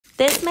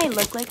This might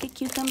look like a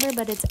cucumber,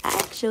 but it's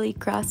actually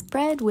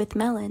crossbred with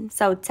melon.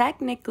 So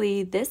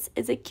technically, this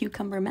is a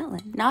cucumber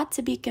melon. Not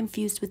to be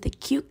confused with a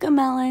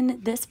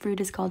cucuamelon, this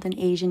fruit is called an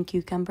Asian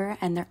cucumber,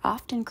 and they're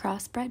often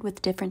crossbred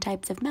with different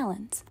types of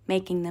melons,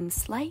 making them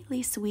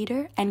slightly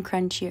sweeter and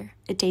crunchier.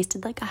 It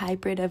tasted like a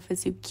hybrid of a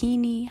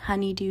zucchini,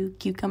 honeydew,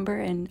 cucumber,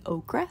 and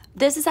okra.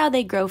 This is how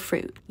they grow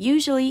fruit.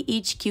 Usually,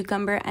 each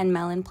cucumber and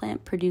melon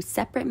plant produce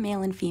separate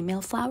male and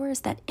female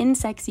flowers that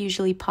insects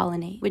usually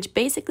pollinate, which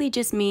basically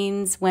just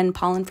means when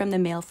pollen from the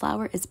male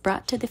flower is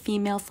brought to the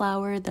female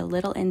flower, the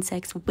little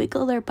insects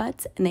wiggle their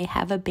butts and they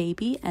have a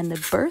baby, and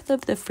the birth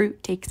of the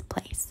fruit takes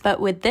place. But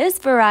with this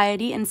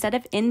variety, instead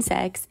of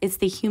insects, it's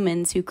the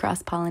humans who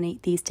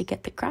cross-pollinate these to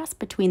get the cross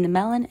between the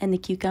melon and the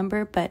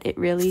cucumber, but it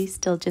really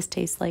still just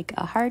tastes like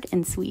a hard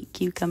and sweet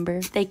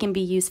cucumber. They can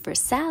be used for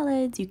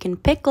salads, you can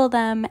pickle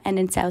them, and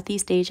in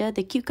Southeast Asia,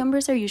 the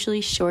cucumbers are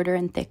usually shorter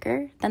and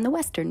thicker than the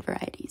Western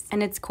varieties.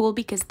 And it's cool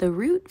because the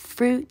root,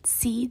 fruit,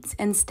 seeds,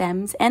 and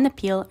stems and the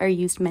peel are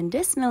used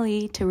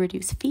medicinally to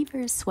reduce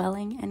fevers,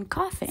 swelling, and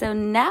coughing. So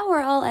now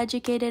we're all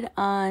educated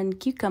on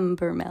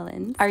cucumber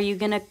melons. Are you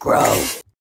gonna grow